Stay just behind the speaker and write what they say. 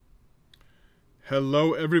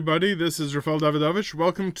Hello, everybody. This is Rafael Davidovich.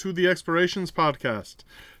 Welcome to the Explorations Podcast.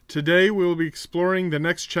 Today, we'll be exploring the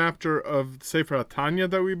next chapter of Sefer HaTanya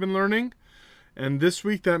that we've been learning. And this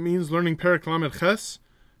week, that means learning Perek Lamed Ches,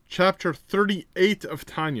 chapter 38 of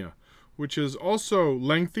Tanya, which is also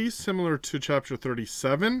lengthy, similar to chapter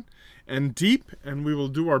 37, and deep, and we will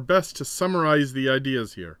do our best to summarize the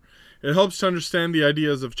ideas here. It helps to understand the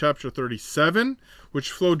ideas of chapter 37,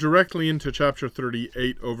 which flow directly into chapter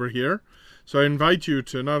 38 over here. So I invite you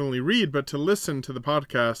to not only read, but to listen to the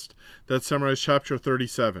podcast that summarized chapter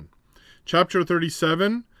 37. Chapter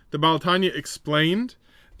 37, the Baal Tanya explained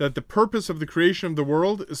that the purpose of the creation of the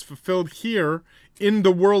world is fulfilled here in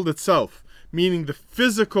the world itself, meaning the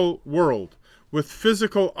physical world with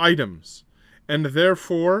physical items. And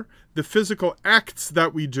therefore, the physical acts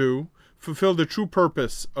that we do fulfill the true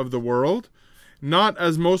purpose of the world, not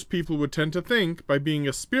as most people would tend to think, by being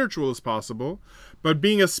as spiritual as possible, but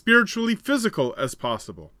being as spiritually physical as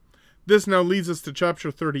possible. This now leads us to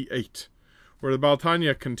chapter 38, where the Baal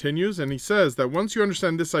Tanya continues, and he says that once you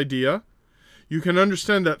understand this idea, you can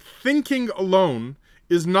understand that thinking alone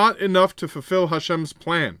is not enough to fulfill Hashem's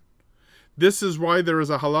plan. This is why there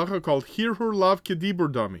is a halacha called Hirhur Lav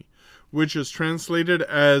Kedibur Dami, which is translated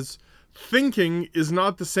as thinking is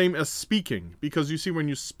not the same as speaking, because you see, when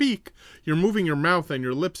you speak, you're moving your mouth and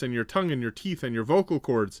your lips and your tongue and your teeth and your vocal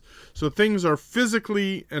cords, so things are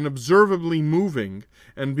physically and observably moving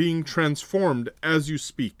and being transformed as you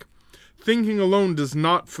speak. Thinking alone does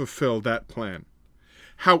not fulfill that plan.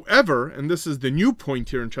 However, and this is the new point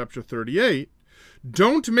here in chapter 38,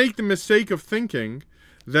 don't make the mistake of thinking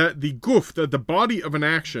that the guf, that the body of an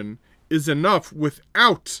action, is enough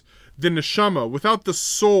without the neshama, without the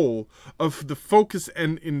soul of the focus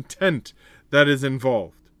and intent that is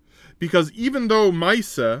involved. Because even though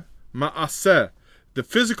ma'aseh, the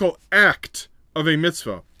physical act of a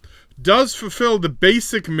mitzvah, does fulfill the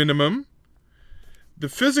basic minimum, the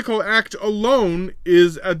physical act alone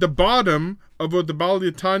is at the bottom of what the Baal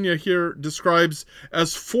Tanya here describes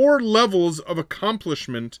as 4 levels of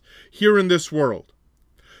accomplishment here in this world.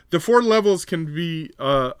 The 4 levels can be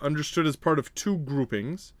understood as part of 2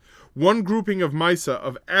 groupings. One grouping of Maisa,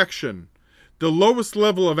 of action, the lowest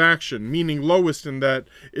level of action, meaning lowest in that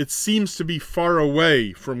it seems to be far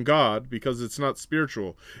away from God because it's not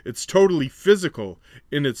spiritual, it's totally physical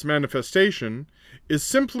in its manifestation, is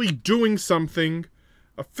simply doing something,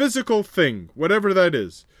 a physical thing, whatever that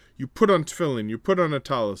is. You put on tefillin, you put on a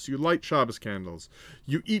talis, you light Shabbos candles,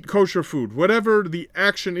 you eat kosher food, whatever the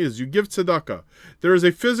action is, you give tzedakah. There is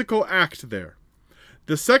a physical act there.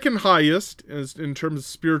 The second highest, in terms of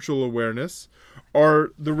spiritual awareness, are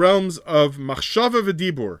the realms of machshava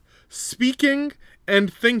v'dibur, speaking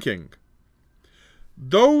and thinking.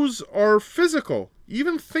 Those are physical.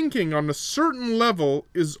 Even thinking on a certain level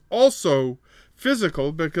is also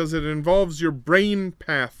physical because it involves your brain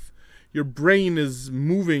path. Your brain is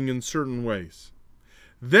moving in certain ways.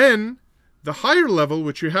 Then, the higher level,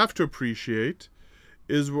 which you have to appreciate,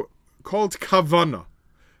 is called kavana.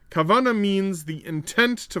 Kavana means the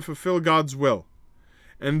intent to fulfill God's will.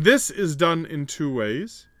 And this is done in 2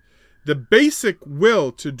 ways. The basic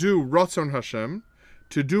will to do Ratzon Hashem,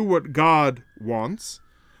 to do what God wants.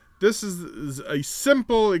 This is a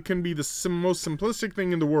simple, it can be the most simplistic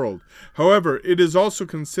thing in the world. However, it is also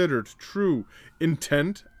considered true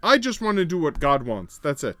intent. I just want to do what God wants.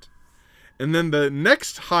 That's it. And then the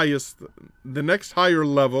next higher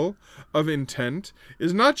level of intent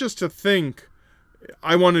is not just to think,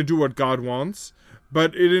 I want to do what God wants,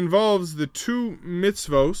 but it involves the 2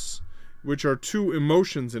 mitzvos, which are 2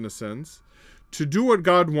 emotions in a sense, to do what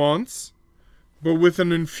God wants, but with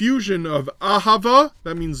an infusion of ahava,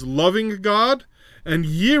 that means loving God, and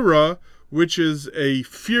yira, which is a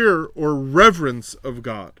fear or reverence of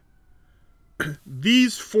God.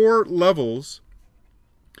 These 4 levels,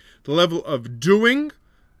 the level of doing,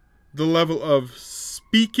 the level of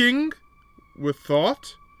speaking with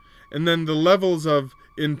thought, and then the levels of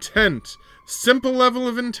intent, simple level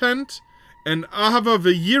of intent, and ahava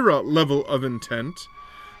v'yira level of intent.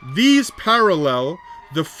 These parallel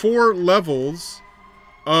the 4 levels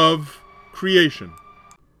of creation.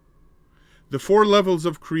 The 4 levels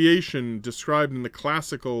of creation described in the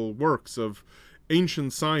classical works of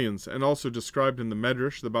ancient science and also described in the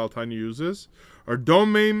Medrash the Baal Tanya uses are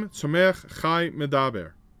Domem, Tzomech, Chai,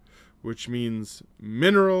 Medaber, which means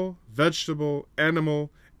mineral, vegetable,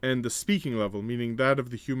 animal, and the speaking level, meaning that of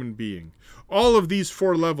the human being. All of these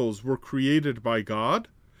 4 levels were created by God,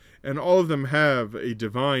 and all of them have a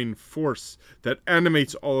divine force that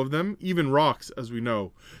animates all of them, even rocks, as we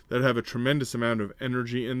know, that have a tremendous amount of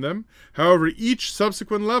energy in them. However, each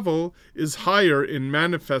subsequent level is higher in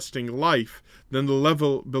manifesting life than the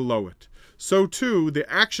level below it. So too,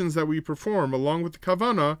 the actions that we perform along with the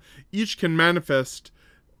kavanah, each can manifest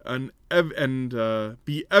and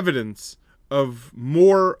be evidence of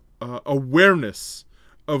more awareness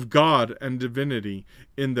of God and divinity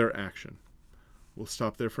in their action. We'll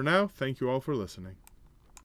stop there for now. Thank you all for listening.